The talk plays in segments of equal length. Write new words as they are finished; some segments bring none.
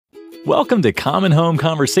Welcome to Common Home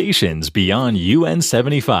Conversations Beyond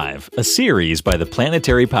UN75, a series by the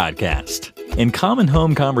Planetary Podcast. In Common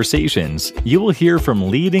Home Conversations, you will hear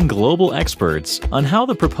from leading global experts on how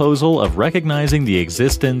the proposal of recognizing the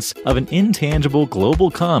existence of an intangible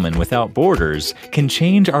global common without borders can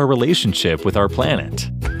change our relationship with our planet.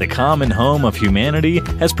 The Common Home of Humanity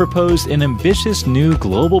has proposed an ambitious new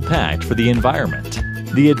global pact for the environment.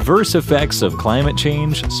 The adverse effects of climate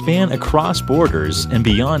change span across borders and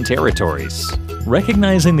beyond territories.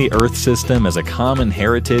 Recognizing the Earth system as a common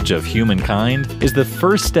heritage of humankind is the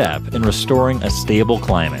first step in restoring a stable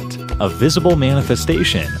climate, a visible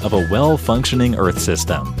manifestation of a well-functioning Earth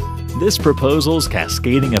system. This proposal's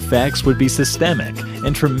cascading effects would be systemic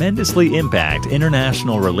and tremendously impact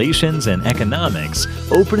international relations and economics,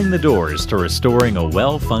 opening the doors to restoring a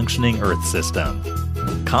well-functioning Earth system.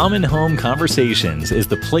 Common Home Conversations is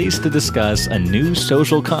the place to discuss a new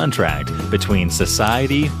social contract between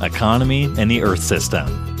society, economy, and the Earth system.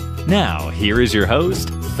 Now, here is your host,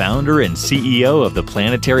 founder and CEO of the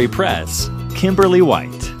Planetary Press, Kimberly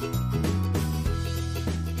White.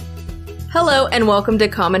 Hello and welcome to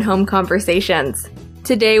Common Home Conversations.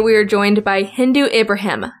 Today we are joined by Hindou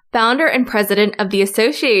Ibrahim, founder and president of the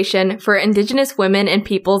Association for Indigenous Women and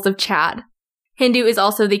Peoples of Chad. Hindou is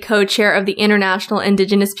also the co-chair of the International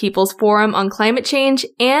Indigenous Peoples Forum on Climate Change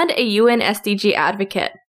and a UN SDG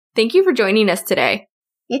advocate. Thank you for joining us today.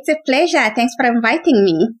 It's a pleasure. Thanks for inviting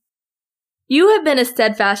me. You have been a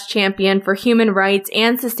steadfast champion for human rights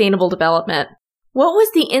and sustainable development. What was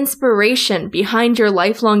the inspiration behind your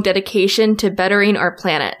lifelong dedication to bettering our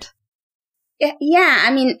planet?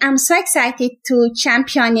 I'm so excited to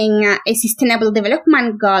championing a sustainable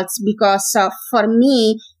development goals because for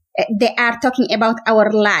me, they are talking about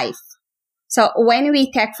our life. So when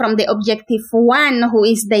we take from the objective 1, who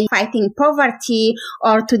is the fighting poverty,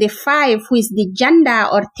 or to the 5, who is the gender,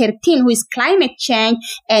 or 13, who is climate change,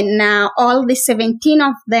 and all the 17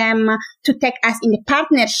 of them to take us in the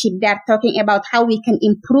partnership, they are talking about how we can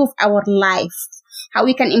improve our life, how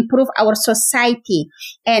we can improve our society,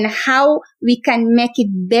 and how we can make it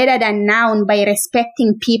better than now by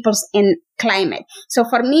respecting peoples and climate. So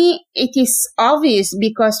for me, it is obvious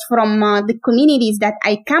because from the communities that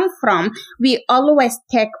I come from, we always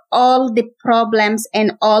take all the problems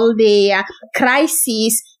and all the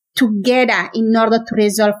crises together in order to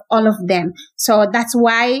resolve all of them. So that's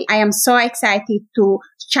why I am so excited to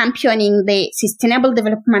championing the Sustainable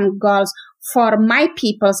Development Goals for my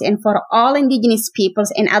peoples and for all indigenous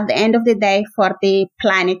peoples, and at the end of the day, for the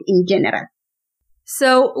planet in general.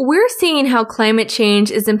 So we're seeing how climate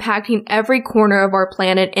change is impacting every corner of our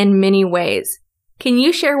planet in many ways. Can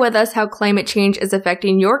you share with us how climate change is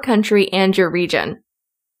affecting your country and your region?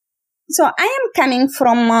 So I am coming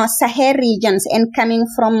from Sahel regions and coming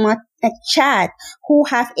from Chad, who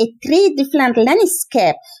have 3 different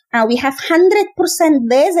landscapes. We have 100%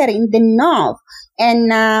 desert in the north,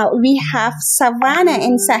 and we have savanna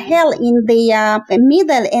and Sahel in the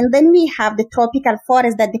middle, and then we have the tropical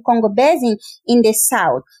forest that the Congo Basin in the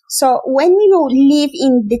south. So when you live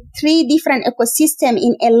in the 3 different ecosystems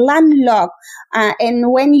in a landlocked,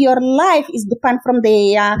 and when your life is dependent from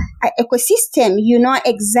the ecosystem, you know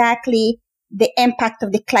exactly the impact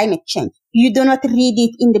of the climate change. You do not read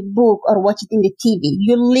it in the book or watch it in the TV.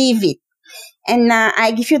 You live it. And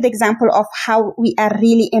I give you the example of how we are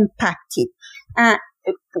really impacted.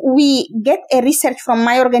 We get a research from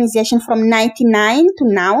my organization from 99 to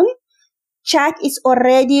now. Chad is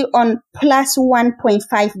already on plus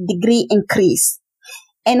 1.5 degree increase.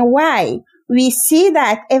 And why? We see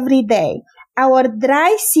that every day. Our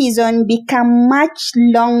dry season become much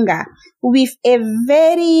longer with a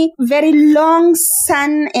very, very long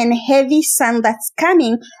sun and heavy sun that's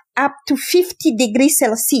coming up to 50 degrees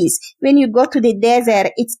Celsius. When you go to the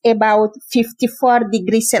desert, it's about 54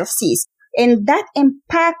 degrees Celsius. And that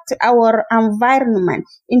impacts our environment.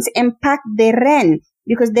 It impacts the rain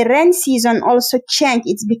because the rain season also changed.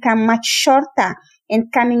 It's become much shorter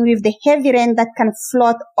and coming with the heavy rain that can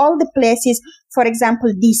flood all the places. For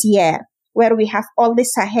example, this year, where we have all the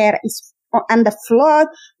Sahara is under flood.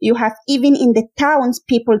 You have even in the towns,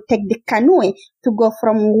 people take the canoe to go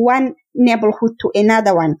from one neighborhood to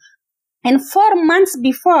another one. And 4 months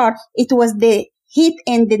before, it was the heat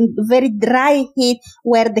and the very dry heat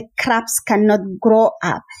where the crops cannot grow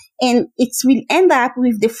up. And it will end up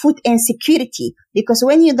with the food insecurity because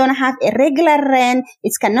when you don't have a regular rain,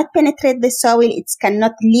 it cannot penetrate the soil, it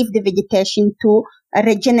cannot leave the vegetation to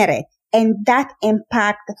regenerate. And that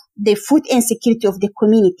impact the food insecurity of the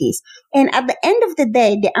communities. And at the end of the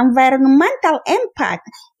day, the environmental impact,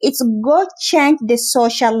 it's going to change the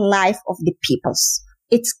social life of the peoples.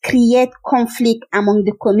 it's create conflict among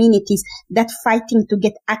the communities that fighting to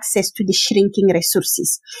get access to the shrinking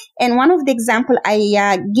resources. And one of the example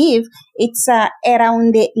I give, it's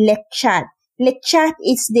around the Lake Chad. Lake Chad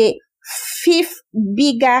is the fifth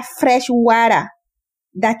bigger fresh water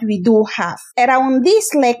that we do have. Around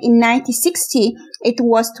this lake in 1960, it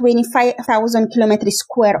was 25,000 kilometers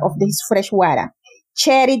square of this fresh water,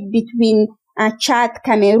 shared between Chad,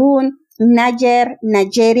 Cameroon, Niger,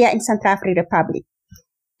 Nigeria, and Central African Republic.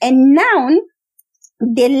 And now,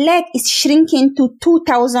 the lake is shrinking to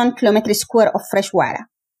 2,000 kilometers square of fresh water.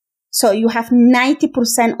 So you have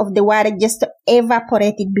 90% of the water just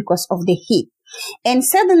evaporated because of the heat. And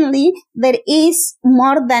suddenly, there is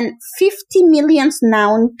more than 50 million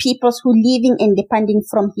now people who living and depending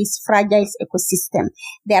from his fragile ecosystem.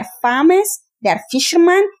 They are farmers, they are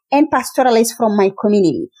fishermen, and pastoralists from my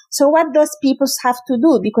community. So what those people have to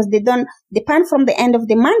do, because they don't depend from the end of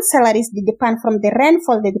the month salaries, they depend from the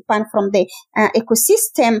rainfall, they depend from the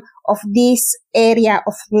ecosystem of this area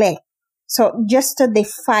of lake. So just they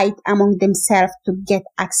fight among themselves to get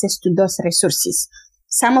access to those resources.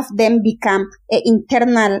 Some of them become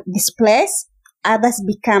internal displaced, others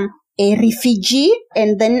become a refugee,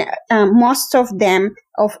 and then most of them,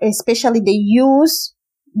 especially the youth,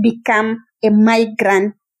 become a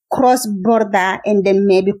migrant, cross border, and then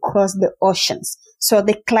maybe cross the oceans. So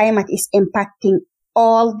the climate is impacting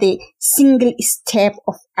all the single step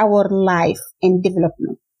of our life and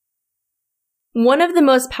development. One of the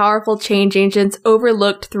most powerful change agents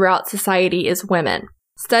overlooked throughout society is women.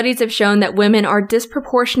 Studies have shown that women are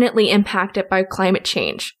disproportionately impacted by climate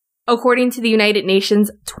change. According to the United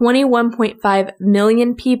Nations, 21.5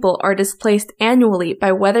 million people are displaced annually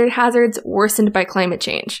by weather hazards worsened by climate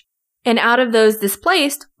change. And out of those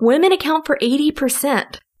displaced, women account for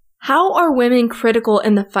 80%. How are women critical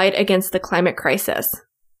in the fight against the climate crisis?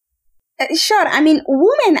 Sure. I mean,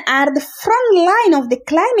 women are the front line of the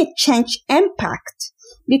climate change impact.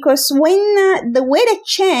 Because when the weather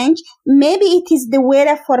change, maybe it is the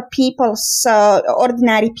weather for people's,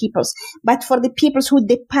 ordinary peoples. But for the peoples who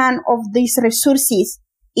depend on these resources,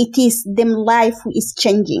 it is them life who is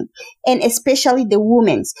changing. And especially the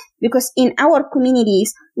women. Because in our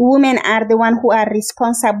communities, women are the one who are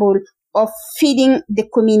responsible of feeding the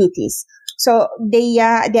communities. So they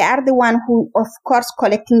are the one who, of course,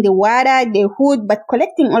 collecting the water, the wood, but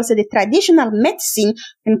collecting also the traditional medicine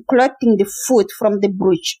and collecting the food from the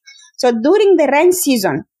bush. So during the rain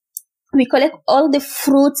season, we collect all the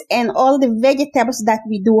fruits and all the vegetables that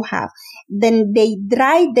we do have. Then they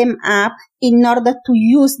dry them up in order to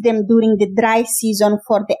use them during the dry season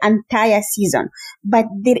for the entire season. But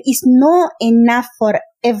there is no enough for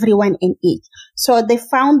everyone in it. So they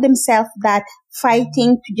found themselves that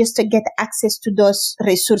fighting to just to get access to those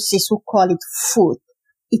resources, who call it food.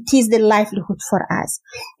 It is the livelihood for us.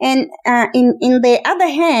 And in the other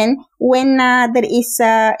hand, when there is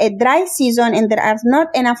a dry season and there are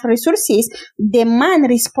not enough resources, the man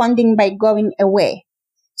responding by going away.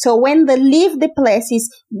 So when they leave the places,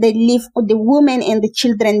 they leave the women and the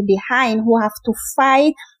children behind, who have to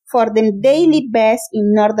fight for them daily best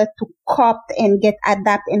in order to cope and get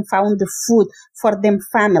adapt and found the food for them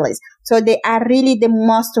families. So they are really the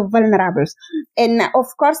most vulnerable. And of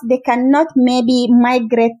course, they cannot maybe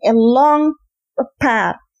migrate a long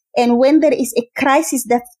path. And when there is a crisis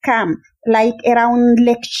that comes, like around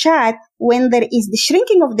Lake Chad, when there is the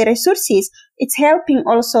shrinking of the resources, it's helping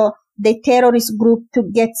also the terrorist group to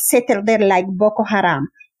get settled there, like Boko Haram.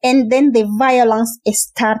 And then the violence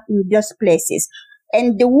start in those places.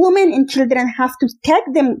 And the women and children have to take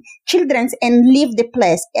them, children, and leave the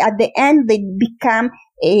place. At the end, they become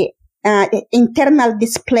a internal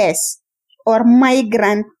displaced or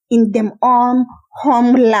migrant in their own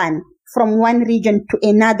homeland from one region to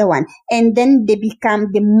another one. And then they become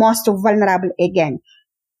the most vulnerable again.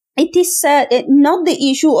 It is not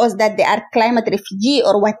the issue of that they are climate refugee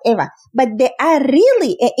or whatever, but they are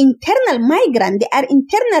really an internal migrant. They are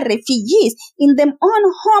internal refugees in their own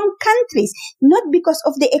home countries, not because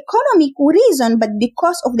of the economic reason, but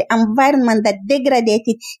because of the environment that degraded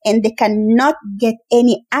and they cannot get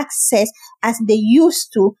any access as they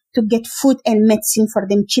used to get food and medicine for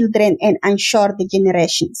them children and ensure the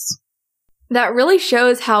generations. That really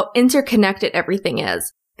shows how interconnected everything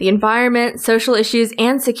is. The environment, social issues,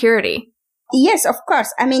 and security. Yes, of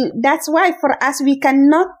course. I mean, that's why for us, we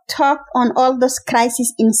cannot talk on all those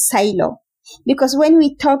crises in silo. Because when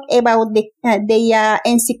we talk about the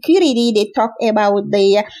insecurity, they talk about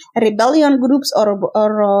the rebellion groups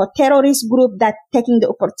or terrorist group that taking the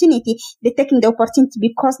opportunity. They're taking the opportunity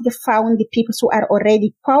because they found the people who are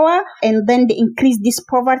already power, and then they increase this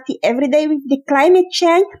poverty every day with the climate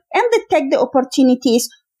change, and they take the opportunities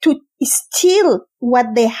to steal what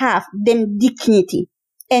they have, them dignity.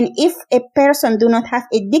 And if a person do not have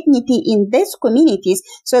a dignity in these communities,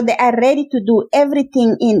 so they are ready to do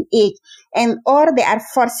everything in it, and or they are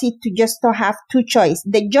forced to just to have two choices.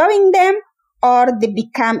 They join them, or they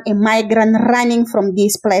become a migrant running from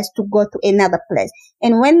this place to go to another place.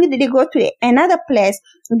 And when they go to another place,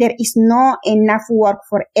 there is no enough work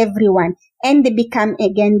for everyone, and they become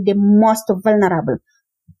again the most vulnerable.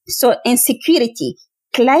 So insecurity,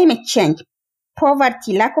 climate change,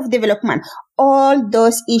 poverty, lack of development, all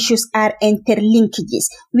those issues are interlinkages.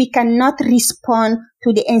 We cannot respond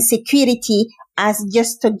to the insecurity as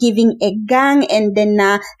just giving a gun and then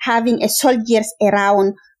having a soldiers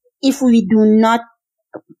around if we do not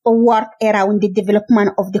work around the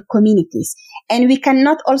development of the communities. And we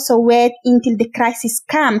cannot also wait until the crisis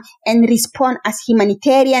comes and respond as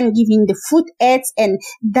humanitarian, giving the food aids and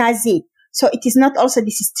that's it. So it is not also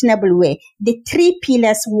the sustainable way. The three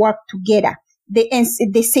pillars work together.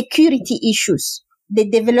 The security issues, the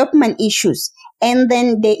development issues, and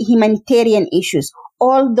then the humanitarian issues.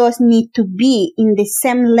 All those need to be in the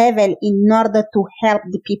same level in order to help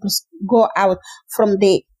the people go out from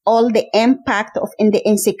all the impact of the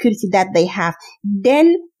insecurity that they have.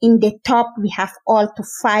 Then in the top, we have all to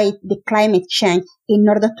fight the climate change in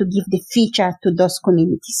order to give the future to those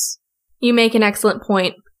communities. You make an excellent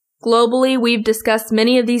point. Globally, we've discussed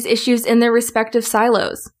many of these issues in their respective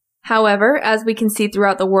silos. However, as we can see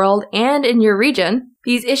throughout the world and in your region,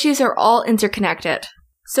 these issues are all interconnected.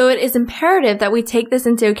 So it is imperative that we take this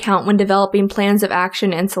into account when developing plans of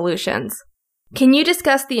action and solutions. Can you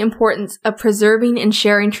discuss the importance of preserving and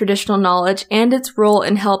sharing traditional knowledge and its role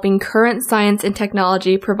in helping current science and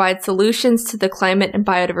technology provide solutions to the climate and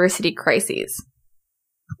biodiversity crises?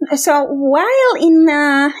 So while in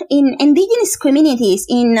indigenous communities,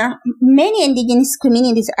 in many indigenous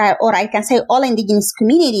communities, or I can say all indigenous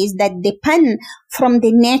communities that depend from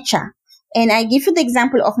the nature, and I give you the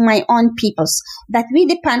example of my own peoples, that we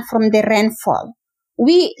depend from the rainfall.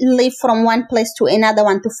 We live from one place to another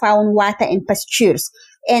one to find water and pastures.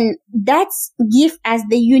 And that gives us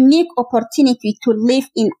the unique opportunity to live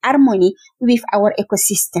in harmony with our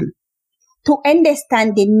ecosystem, to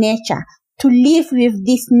understand the nature, to live with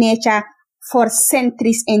this nature for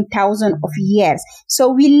centuries and thousands of years.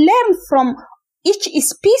 So we learn from each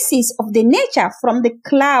species of the nature, from the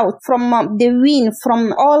cloud, from the wind,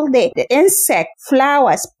 from all the insects,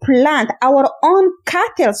 flowers, plants, our own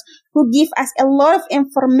cattle who give us a lot of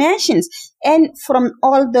information. And from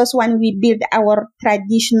all those when we build our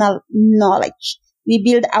traditional knowledge, we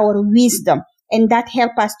build our wisdom. And that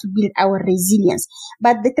helps us to build our resilience.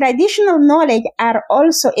 But the traditional knowledge are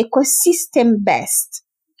also ecosystem-based.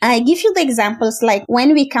 I give you the examples like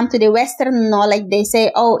when we come to the Western knowledge, they say,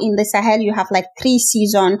 oh, in the Sahel, you have like 3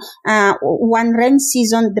 seasons, one rain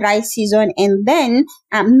season, dry season, and then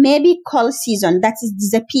maybe cold season that is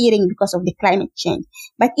disappearing because of the climate change.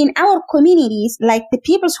 But in our communities, like the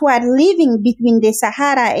peoples who are living between the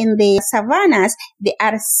Sahara and the savannas, there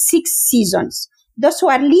are 6 seasons. Those who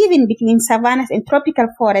are living between savannas and tropical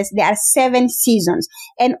forests, there are 7 seasons.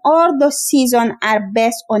 And all those seasons are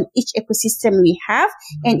based on each ecosystem we have.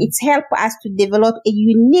 And it's helped us to develop a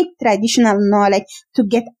unique traditional knowledge to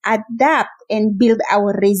get adapt and build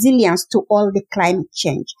our resilience to all the climate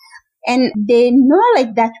change. And the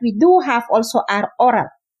knowledge that we do have also are oral,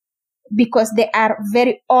 because they are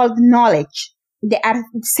very old knowledge. They are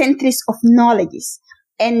centuries of knowledges.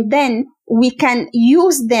 And then we can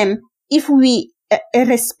use them if we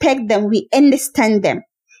respect them, we understand them,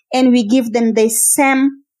 and we give them the same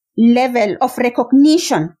level of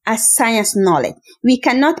recognition as science knowledge. We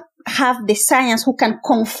cannot have the science who can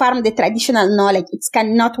confirm the traditional knowledge. It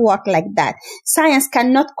cannot work like that. Science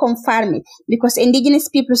cannot confirm it because indigenous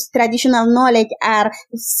people's traditional knowledge are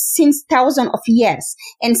since thousands of years,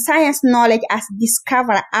 and science knowledge is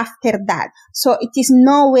discovered after that. So it is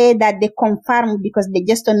no way that they confirm because they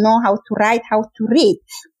just don't know how to write, how to read.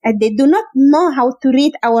 They do not know how to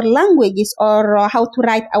read our languages or how to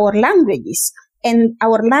write our languages. And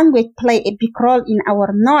our language play a big role in our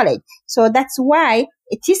knowledge. So that's why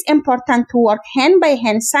it is important to work hand by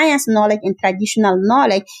hand, science knowledge and traditional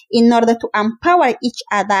knowledge, in order to empower each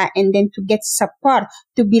other and then to get support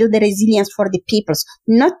to build the resilience for the peoples.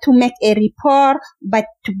 Not to make a report, but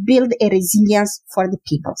to build a resilience for the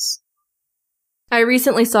peoples. I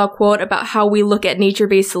recently saw a quote about how we look at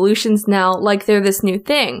nature-based solutions now like they're this new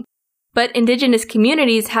thing. But indigenous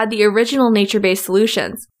communities had the original nature-based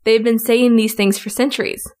solutions. They've been saying these things for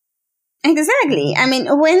centuries. Exactly. I mean,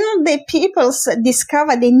 when the peoples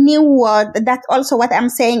discover the new word, that's also what I'm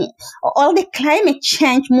saying. All the climate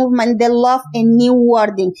change movement, they love a new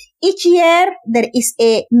wording. Each year, there is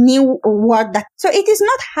a new word. So it is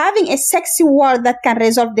not having a sexy word that can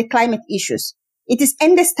resolve the climate issues. It is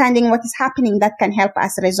understanding what is happening that can help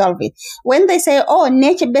us resolve it. When they say, oh,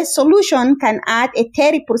 nature-based solution can add a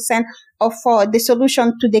 30% of the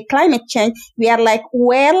solution to the climate change, we are like,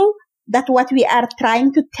 well, that's what we are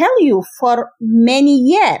trying to tell you for many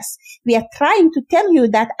years. We are trying to tell you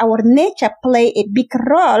that our nature play a big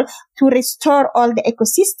role to restore all the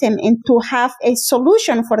ecosystem and to have a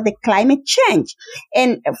solution for the climate change.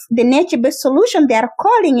 And the nature-based solution, they are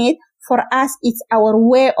calling it, for us, it's our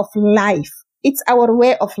way of life. It's our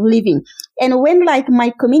way of living. And when, like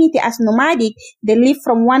my community as nomadic, they live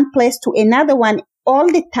from one place to another one all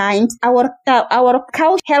the time, our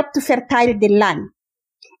cows help to fertile the land.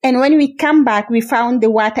 And when we come back, we found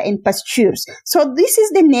the water and pastures. So this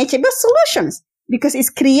is the nature-based solutions, because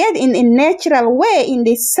it's created in a natural way, in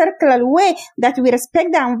the circular way, that we respect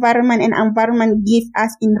the environment, and environment gives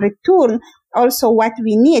us in return also what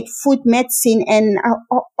we need, food, medicine, and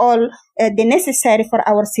all the necessary for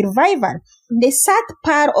our survival. The sad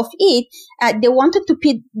part of it, they wanted to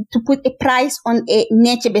put a price on a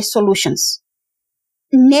nature-based solutions.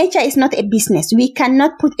 Nature is not a business. We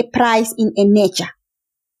cannot put a price in a nature.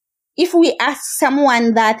 If we ask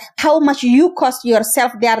someone that how much you cost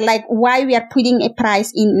yourself, they are like, why we are putting a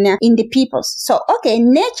price in the peoples? So, okay,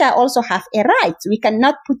 nature also have a right. We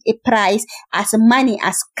cannot put a price as money,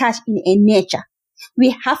 as cash in a nature.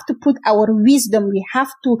 We have to put our wisdom. We have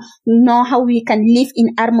to know how we can live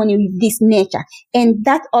in harmony with this nature. And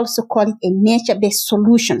that also call it a nature-based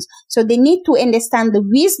solutions. So they need to understand the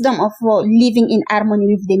wisdom of living in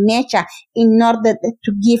harmony with the nature in order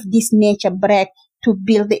to give this nature break, to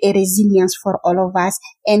build a resilience for all of us,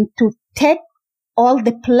 and to take all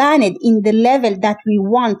the planet in the level that we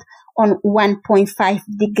want on 1.5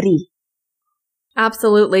 degree.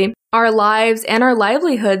 Absolutely. Our lives and our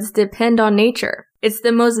livelihoods depend on nature. It's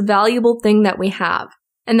the most valuable thing that we have.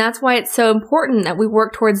 And that's why it's so important that we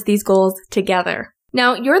work towards these goals together.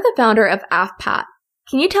 Now, you're the founder of AFPAT.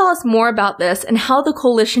 Can you tell us more about this and how the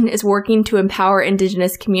coalition is working to empower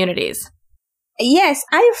Indigenous communities? Yes,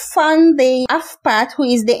 I found the AFPAT, who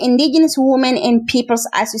is the Indigenous Women and Peoples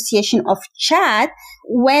Association of Chad,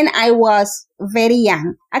 when I was very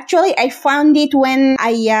young. Actually, I found it when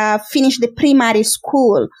I finished the primary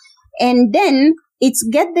school. And then it's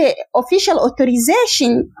get the official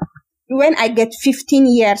authorization when I get 15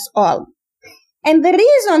 years old. And the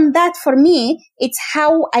reason that for me, it's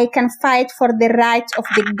how I can fight for the rights of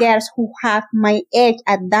the girls who have my age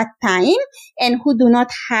at that time and who do not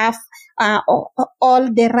have all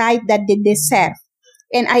the rights that they deserve.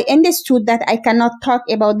 And I understood that I cannot talk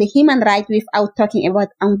about the human rights without talking about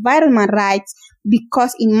environment rights,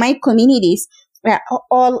 because in my communities,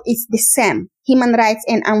 all is the same. Human rights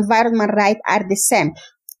and environment rights are the same.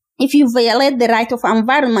 If you violate the right of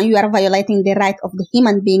environment, you are violating the right of the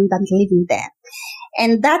human being that living there.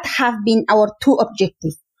 And that have been our two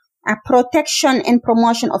objectives. Protection and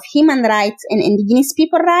promotion of human rights and indigenous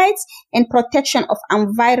people rights, and protection of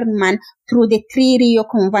environment through the 3 Rio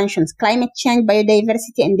Conventions, climate change,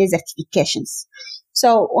 biodiversity, and desertifications.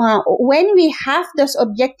 So when we have those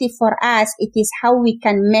objectives for us, it is how we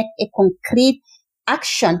can make a concrete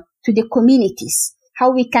action to the communities,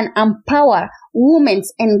 how we can empower women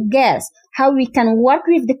and girls, how we can work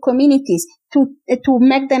with the communities to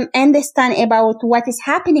make them understand about what is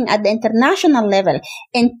happening at the international level,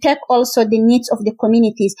 and take also the needs of the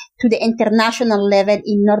communities to the international level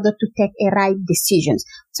in order to take a right decisions.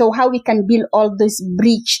 So how we can build all this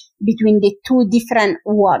bridge between the two different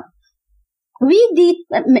worlds. We did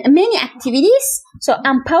many activities. So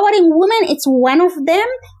empowering women, it's one of them.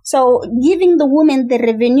 So giving the women the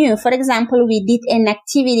revenue. For example, we did an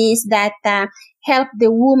activities that help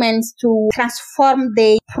the women to transform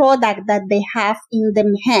the product that they have in their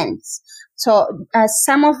hands. So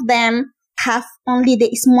some of them have only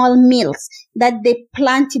the small mills that they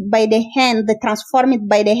planted by the hand, they transform it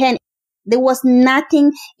by the hand. There was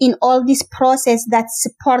nothing in all this process that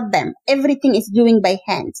support them. Everything is doing by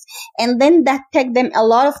hands. And then that take them a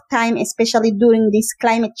lot of time, especially during this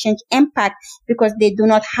climate change impact, because they do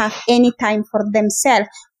not have any time for themselves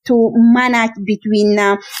to manage between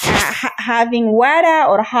having water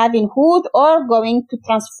or having food or going to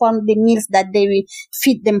transform the meals that they will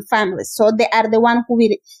feed them families. So they are the one who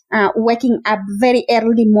will waking up very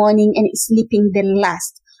early morning and sleeping the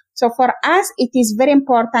last. So for us, it is very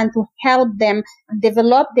important to help them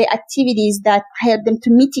develop the activities that help them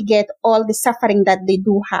to mitigate all the suffering that they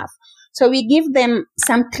do have. So we give them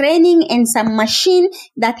some training and some machine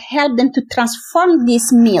that help them to transform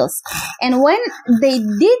these meals. And when they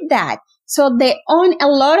did that, so they earn a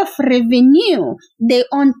lot of revenue, they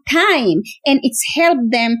earn time, and it's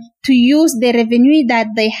helped them to use the revenue that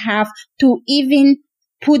they have to even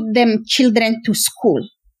put them children to school.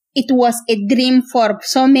 It was a dream for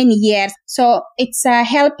so many years. So it's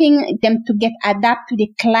helping them to get adapt to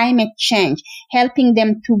the climate change, helping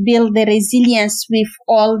them to build the resilience with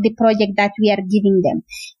all the project that we are giving them.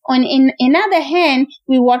 On in another hand,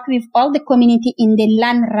 we work with all the community in the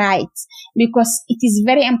land rights because it is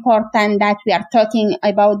very important that we are talking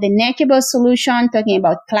about the nature-based solution, talking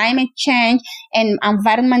about climate change and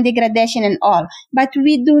environment degradation and all. But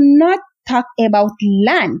we do not talk about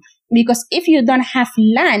land. Because if you don't have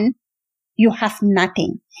land, you have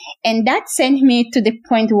nothing. And that sent me to the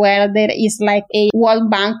point where there is like a World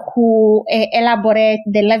Bank who elaborate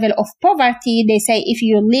the level of poverty. They say if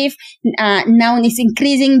you live, now is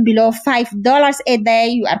increasing below $5 a day,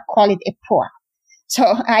 you are called a poor. So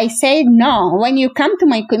I say, no, when you come to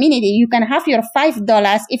my community, you can have your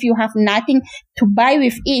 $5. If you have nothing to buy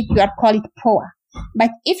with it, you are called poor.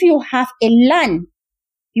 But if you have a land,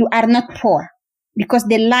 you are not poor. Because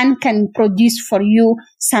the land can produce for you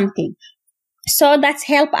something. So that's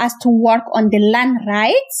helped us to work on the land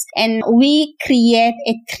rights, and we create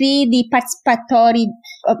a 3D participatory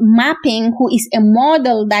mapping who is a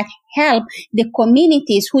model that help the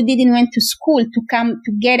communities who didn't went to school to come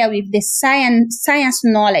together with the science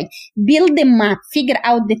knowledge, build the map, figure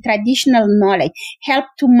out the traditional knowledge, help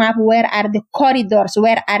to map where are the corridors,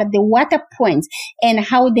 where are the water points, and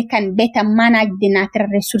how they can better manage the natural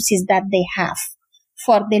resources that they have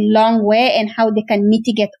for the long way, and how they can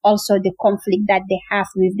mitigate also the conflict that they have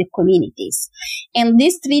with the communities. And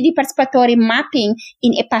this 3D participatory mapping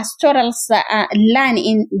in a pastoral land,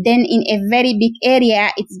 then in a very big area,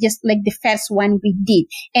 it's just like the first one we did,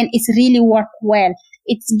 and it's really worked well.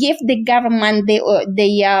 It gives the government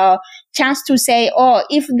the chance to say, oh,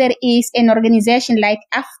 if there is an organization like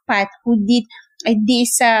AFPAT who did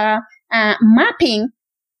this mapping,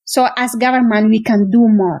 so as government, we can do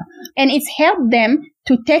more. And it's helped them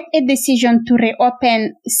to take a decision to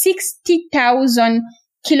reopen 60,000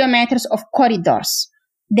 kilometers of corridors.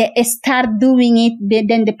 They start doing it.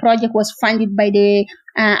 Then the project was funded by the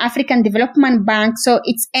African Development Bank. So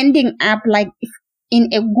it's ending up like in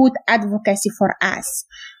a good advocacy for us.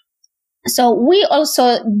 So we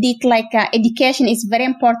also did like education is very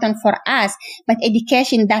important for us, but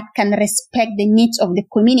education that can respect the needs of the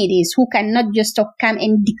communities who cannot just come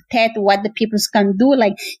and dictate what the peoples can do,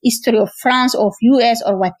 like history of France or of US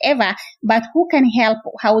or whatever, but who can help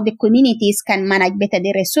how the communities can manage better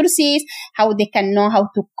the resources, how they can know how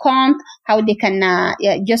to count, how they can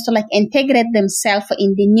just like integrate themselves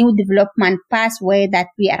in the new development pathway that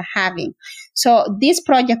we are having. So this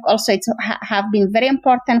project also have been very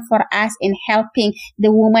important for us in helping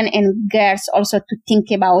the women and girls also to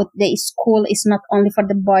think about the school is not only for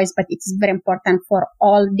the boys, but it's very important for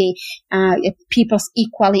all the peoples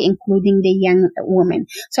equally, including the young women.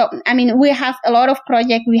 So, I mean, we have a lot of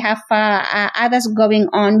projects. We have others going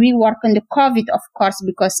on. We work on the COVID, of course,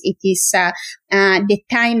 because it is the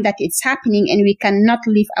time that it's happening and we cannot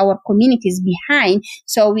leave our communities behind.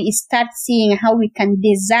 So we start seeing how we can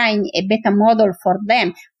design a better model for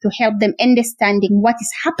them to help them understanding what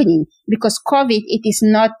is happening, because COVID, it is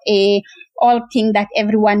not a all thing that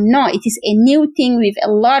everyone know. It is a new thing with a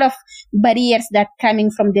lot of barriers that coming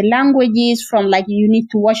from the languages, from like you need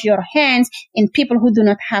to wash your hands, and people who do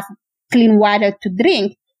not have clean water to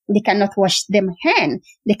drink, they cannot wash them hands.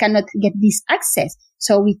 They cannot get this access.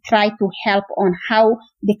 So we try to help on how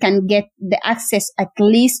they can get the access at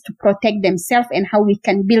least to protect themselves, and how we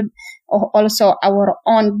can build also our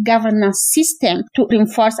own governance system to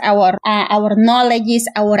reinforce our knowledges,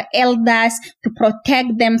 our elders, to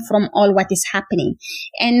protect them from all what is happening.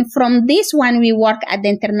 And from this one, we work at the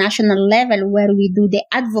international level where we do the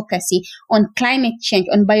advocacy on climate change,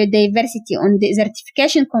 on biodiversity, on the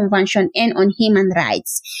Desertification Convention, and on human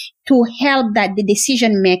rights, to help that the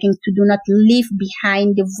decision making to do not leave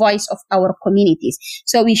behind the voice of our communities.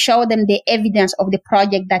 So we show them the evidence of the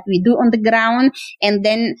project that we do on the ground, and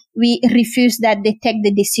then we refuse that they take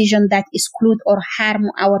the decision that exclude or harm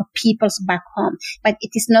our peoples back home. But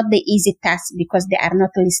it is not the easy task because they are not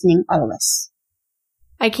listening always.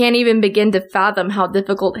 I can't even begin to fathom how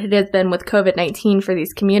difficult it has been with COVID-19 for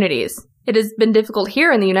these communities. It has been difficult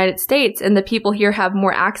here in the United States, and the people here have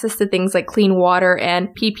more access to things like clean water and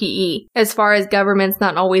PPE. As far as governments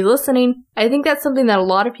not always listening, I think that's something that a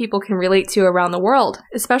lot of people can relate to around the world,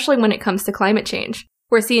 especially when it comes to climate change.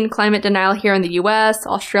 We're seeing climate denial here in the US,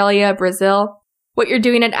 Australia, Brazil. What you're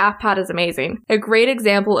doing at AFPAT is amazing. A great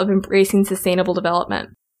example of embracing sustainable development.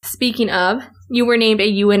 Speaking of, you were named a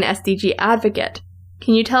UN SDG advocate.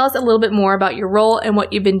 Can you tell us a little bit more about your role and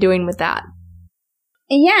what you've been doing with that?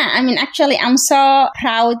 Yeah, actually, I'm so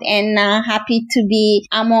proud and happy to be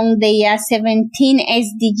among the 17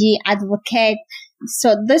 SDG advocates.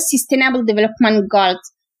 So the Sustainable Development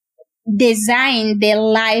Goals design the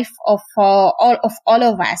life of all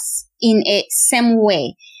of us in a same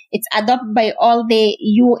way. It's adopted by all the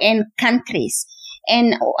UN countries.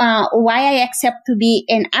 And why I accept to be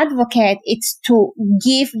an advocate, it's to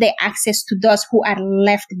give the access to those who are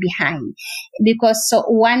left behind. Because so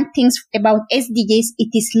one thing about SDGs, it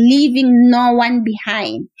is leaving no one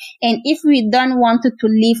behind. And if we don't want to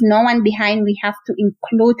leave no one behind, we have to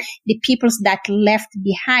include the peoples that left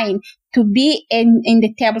behind to be in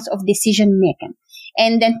the tables of decision making.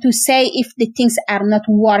 And then to say if the things are not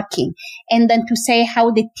working, and then to say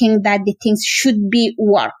how they think that the things should be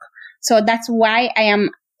work. So that's why I am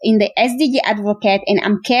in the SDG advocate, and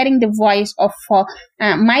I'm carrying the voice of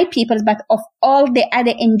my peoples, but of all the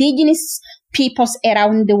other indigenous peoples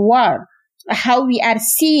around the world. How we are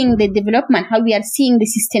seeing the development, how we are seeing the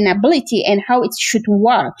sustainability, and how it should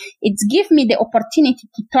work. It's give me the opportunity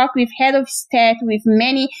to talk with head of state, with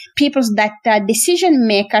many peoples that are decision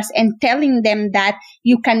makers, and telling them that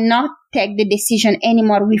you cannot take the decision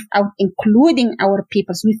anymore without including our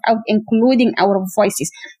peoples, without including our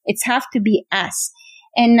voices. It have to be us.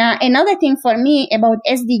 And another thing for me about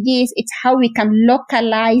SDGs, it's how we can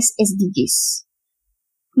localize SDGs.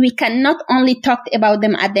 We cannot only talk about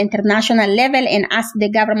them at the international level and ask the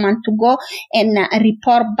government to go and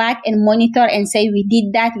report back and monitor and say we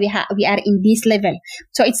did that, we are in this level.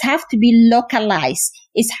 So it have to be localized.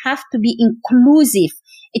 It have to be inclusive.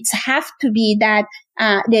 It have to be that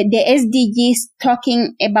the SDGs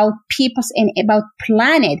talking about peoples and about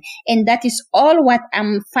planet, and that is all what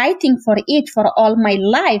I'm fighting for it for all my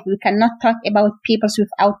life. We cannot talk about peoples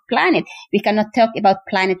without planet. We cannot talk about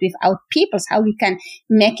planet without peoples. How we can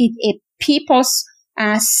make it a people's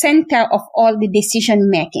center of all the decision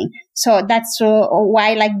making. So that's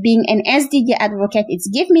why, like, being an SDG advocate, it's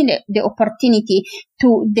give me the opportunity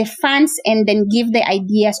to defend and then give the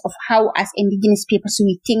ideas of how, as indigenous peoples,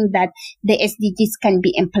 we think that the SDGs can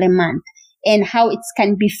be implemented and how it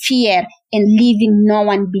can be fair and leaving no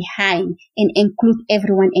one behind and include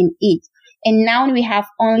everyone in it. And now we have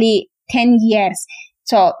only 10 years.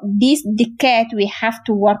 So this decade, we have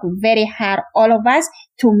to work very hard, all of us,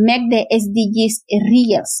 to make the SDGs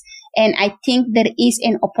real. And I think there is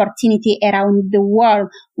an opportunity around the world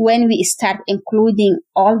when we start including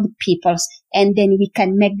all the peoples, and then we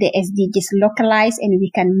can make the SDGs localized and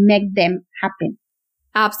we can make them happen.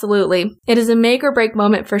 Absolutely. It is a make or break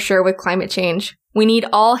moment for sure with climate change. We need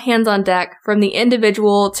all hands on deck, from the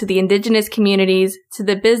individual to the indigenous communities, to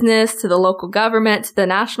the business, to the local government, to the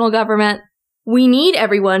national government. We need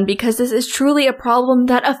everyone because this is truly a problem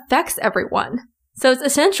that affects everyone. So it's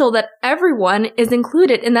essential that everyone is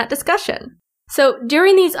included in that discussion. So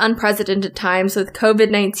during these unprecedented times with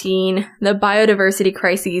COVID-19, the biodiversity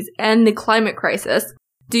crises, and the climate crisis,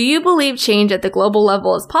 do you believe change at the global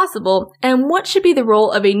level is possible? And what should be the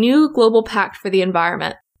role of a new global pact for the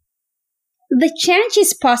environment? The change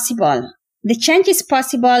is possible. The change is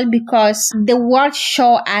possible because the world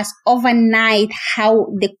showed us overnight how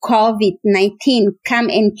the COVID-19 come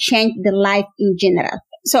and change the life in general.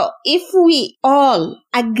 So if we all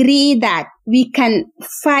agree that we can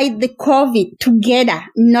fight the COVID together,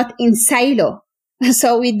 not in silo,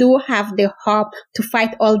 so we do have the hope to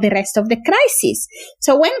fight all the rest of the crisis.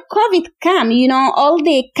 So when COVID come, all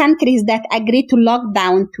the countries that agree to lock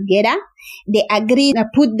down together, they agree to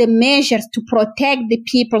put the measures to protect the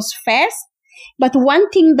people's first. But one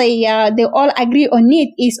thing they all agree on it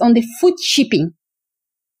is on the food shipping.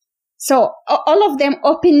 So all of them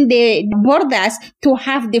open the borders to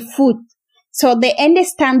have the food. So they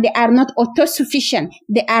understand they are not autosufficient.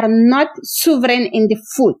 They are not sovereign in the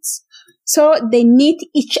foods. So they need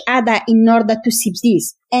each other in order to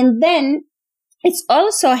subsist. And then it's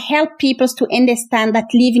also help people to understand that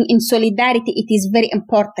living in solidarity, it is very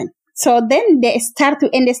important. So then they start to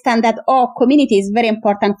understand that community is very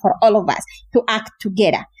important for all of us to act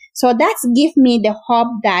together. So that's give me the hope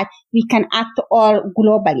that we can act all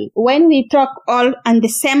globally. When we talk all on the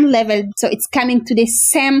same level, so it's coming to the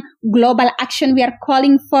same global action we are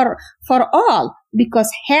calling for all, because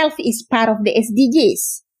health is part of the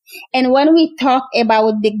SDGs. And when we talk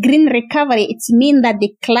about the green recovery, it means that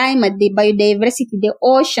the climate, the biodiversity, the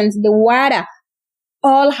oceans, the water,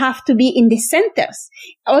 all have to be in the centers.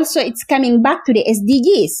 Also, it's coming back to the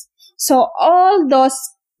SDGs. So all those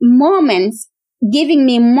moments giving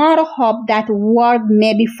me more hope that world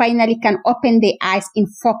maybe finally can open their eyes and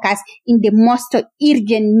focus in the most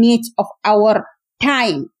urgent needs of our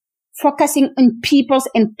time. Focusing on peoples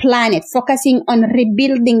and planet, focusing on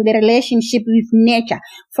rebuilding the relationship with nature,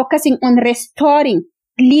 focusing on restoring,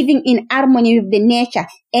 living in harmony with the nature,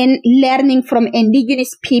 and learning from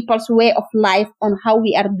indigenous people's way of life on how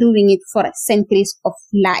we are doing it for centuries of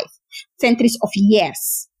life, centuries of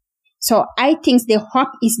years. So I think the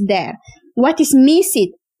hope is there. What is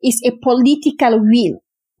missing is a political will.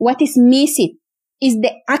 What is missing is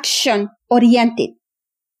the action oriented.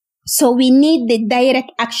 So we need the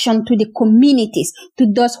direct action to the communities, to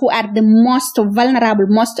those who are the most vulnerable,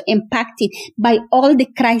 most impacted by all the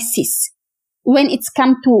crises. When it's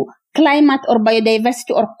come to climate or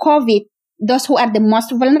biodiversity or COVID, those who are the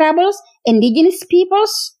most vulnerable, indigenous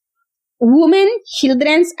peoples, women,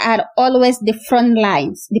 children are always the front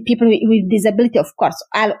lines. The people with disability, of course,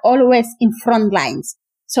 are always in front lines.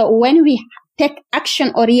 So when we take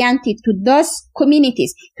action oriented to those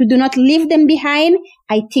communities, to do not leave them behind,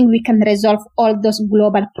 I think we can resolve all those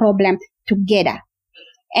global problems together.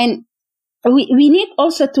 And we need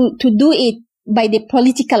also to do it by the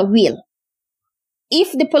political will.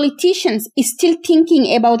 If the politicians is still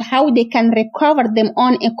thinking about how they can recover their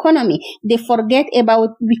own economy, they forget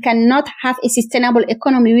about we cannot have a sustainable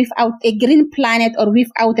economy without a green planet or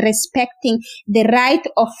without respecting the right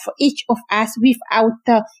of each of us,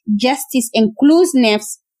 without justice,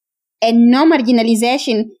 inclusiveness, and no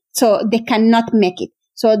marginalization, so they cannot make it.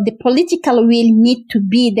 So the political will need to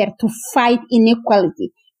be there to fight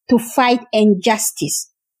inequality, to fight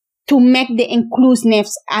injustice, to make the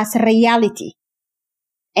inclusiveness as reality.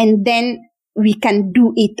 And then we can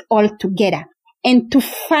do it all together. And to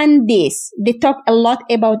fund this, they talk a lot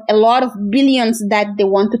about a lot of billions that they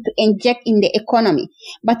wanted to inject in the economy.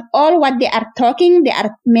 But all what they are talking, they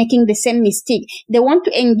are making the same mistake. They want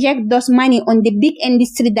to inject those money on the big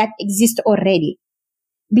industry that exists already.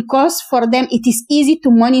 Because for them, it is easy to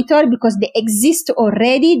monitor because they exist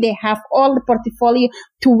already. They have all the portfolio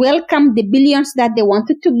to welcome the billions that they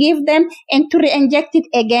wanted to give them and to re-inject it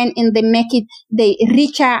again and they make it the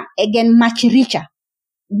richer again, much richer.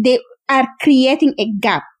 They are creating a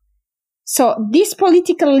gap. So this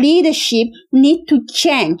political leadership need to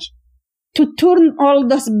change to turn all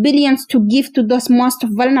those billions to give to those most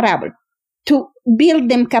vulnerable, to build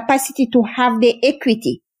them capacity to have the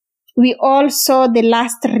equity. We all saw the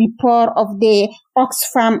last report of the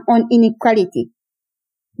Oxfam on inequality.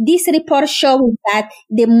 This report shows that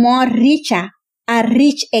the more richer are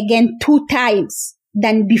rich again 2 times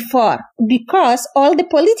than before, because all the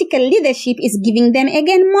political leadership is giving them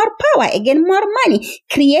again more power, again more money,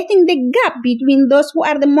 creating the gap between those who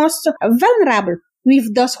are the most vulnerable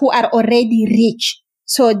with those who are already rich.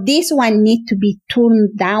 So this one needs to be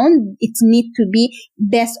toned down. It needs to be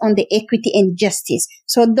based on the equity and justice.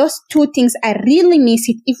 So those 2 things are really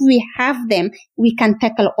missing. If we have them, we can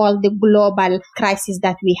tackle all the global crises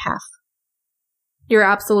that we have. You're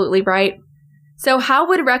absolutely right. So how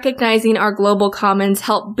would recognizing our global commons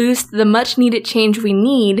help boost the much needed change we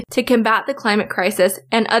need to combat the climate crisis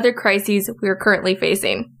and other crises we're currently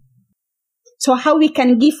facing? So how we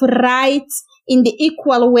can give rights in the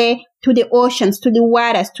equal way to the oceans, to the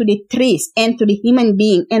waters, to the trees, and to the human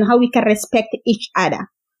being, and how we can respect each other.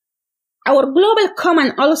 Our global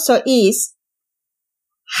common also is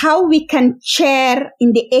how we can share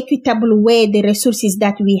in the equitable way the resources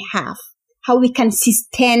that we have, how we can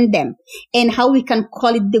sustain them, and how we can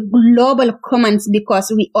call it the global commons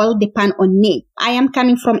because we all depend on it. I am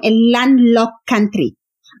coming from a landlocked country,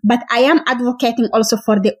 but I am advocating also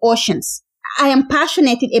for the oceans. I am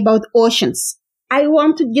passionate about oceans. I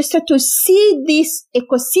want to just to see this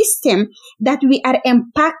ecosystem that we are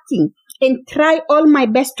impacting and try all my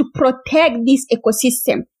best to protect this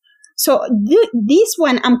ecosystem. So this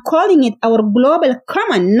one, I'm calling it our global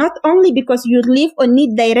common, not only because you live on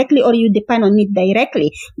it directly or you depend on it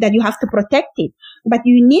directly that you have to protect it, but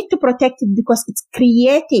you need to protect it because it's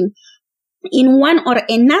creating in one or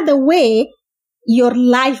another way your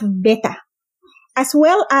life better. As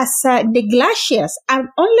well as the glaciers. I'm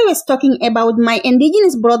always talking about my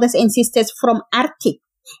indigenous brothers and sisters from Arctic.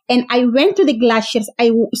 And I went to the glaciers.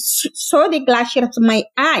 I saw the glaciers with my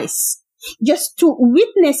eyes just to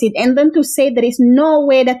witness it and then to say there is no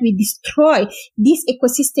way that we destroy this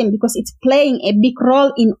ecosystem because it's playing a big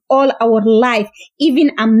role in all our life.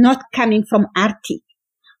 Even I'm not coming from Arctic.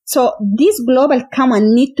 So this global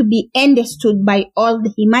common need to be understood by all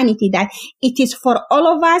the humanity that it is for all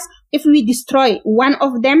of us. If we destroy one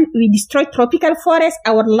of them, we destroy tropical forests,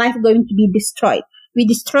 our life going to be destroyed. We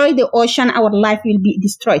destroy the ocean, our life will be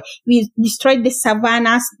destroyed. We destroy the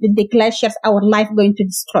savannas, the glaciers, our life going to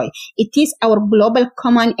destroy. It is our global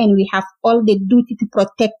common and we have all the duty to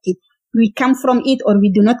protect it. We come from it or we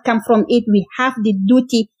do not come from it. We have the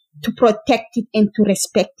duty to protect it and to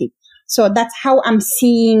respect it. So that's how I'm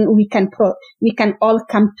seeing we can all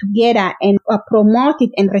come together and promote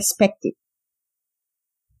it and respect it.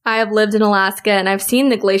 I have lived in Alaska and I've seen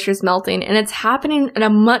the glaciers melting, and it's happening at a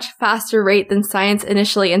much faster rate than science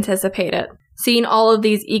initially anticipated. Seeing all of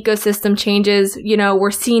these ecosystem changes,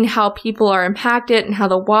 we're seeing how people are impacted and how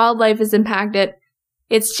the wildlife is impacted.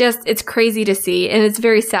 It's crazy to see, and it's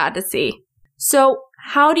very sad to see. So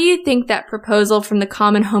how do you think that proposal from the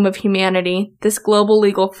Common Home of Humanity, this global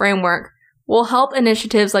legal framework, will help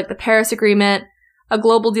initiatives like the Paris Agreement, a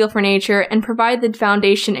global deal for nature, and provide the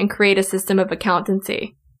foundation and create a system of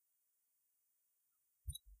accountancy?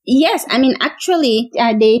 Yes, actually,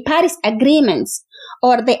 the Paris agreements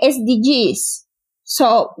or the SDGs.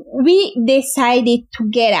 So we decided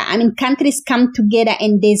together. Countries come together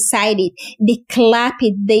and decide it. They clap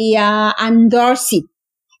it. They endorse it.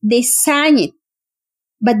 They sign it.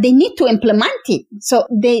 But they need to implement it. So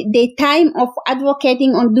the time of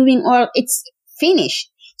advocating or doing all, it's finished.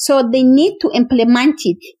 So they need to implement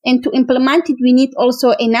it. And to implement it, we need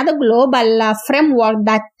also another global framework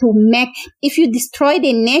that to make, if you destroy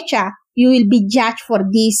the nature, you will be judged for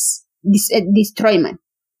this destroyment.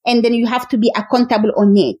 And then you have to be accountable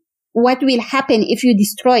on it. What will happen if you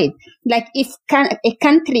destroy it? Like if a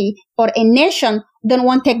country or a nation don't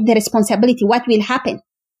want to take the responsibility, what will happen?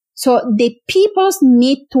 So the peoples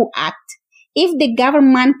need to act. If the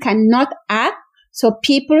government cannot act, so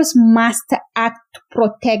peoples must act to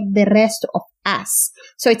protect the rest of us.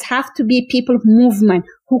 So it has to be people movement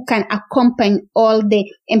who can accompany all the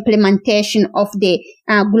implementation of the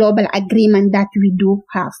global agreement that we do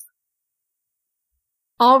have.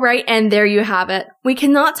 All right, and there you have it. We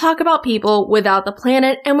cannot talk about people without the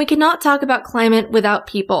planet, and we cannot talk about climate without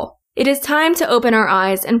people. It is time to open our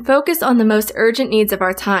eyes and focus on the most urgent needs of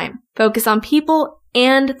our time. Focus on people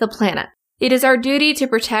and the planet. It is our duty to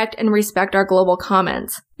protect and respect our global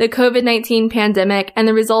commons. The COVID-19 pandemic and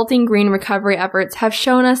the resulting green recovery efforts have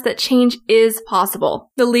shown us that change is possible.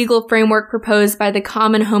 The legal framework proposed by the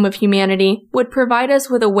Common Home of Humanity would provide us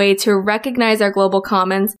with a way to recognize our global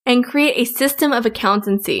commons and create a system of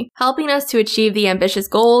accountancy, helping us to achieve the ambitious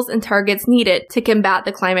goals and targets needed to combat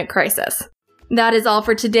the climate crisis. That is all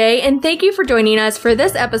for today, and thank you for joining us for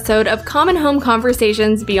this episode of Common Home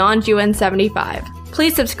Conversations Beyond UN75.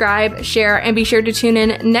 Please subscribe, share, and be sure to tune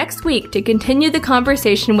in next week to continue the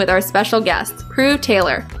conversation with our special guest, Prue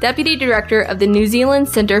Taylor, Deputy Director of the New Zealand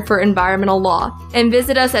Centre for Environmental Law, and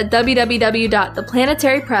visit us at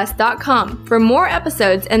www.theplanetarypress.com for more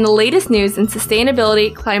episodes and the latest news in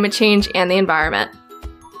sustainability, climate change, and the environment.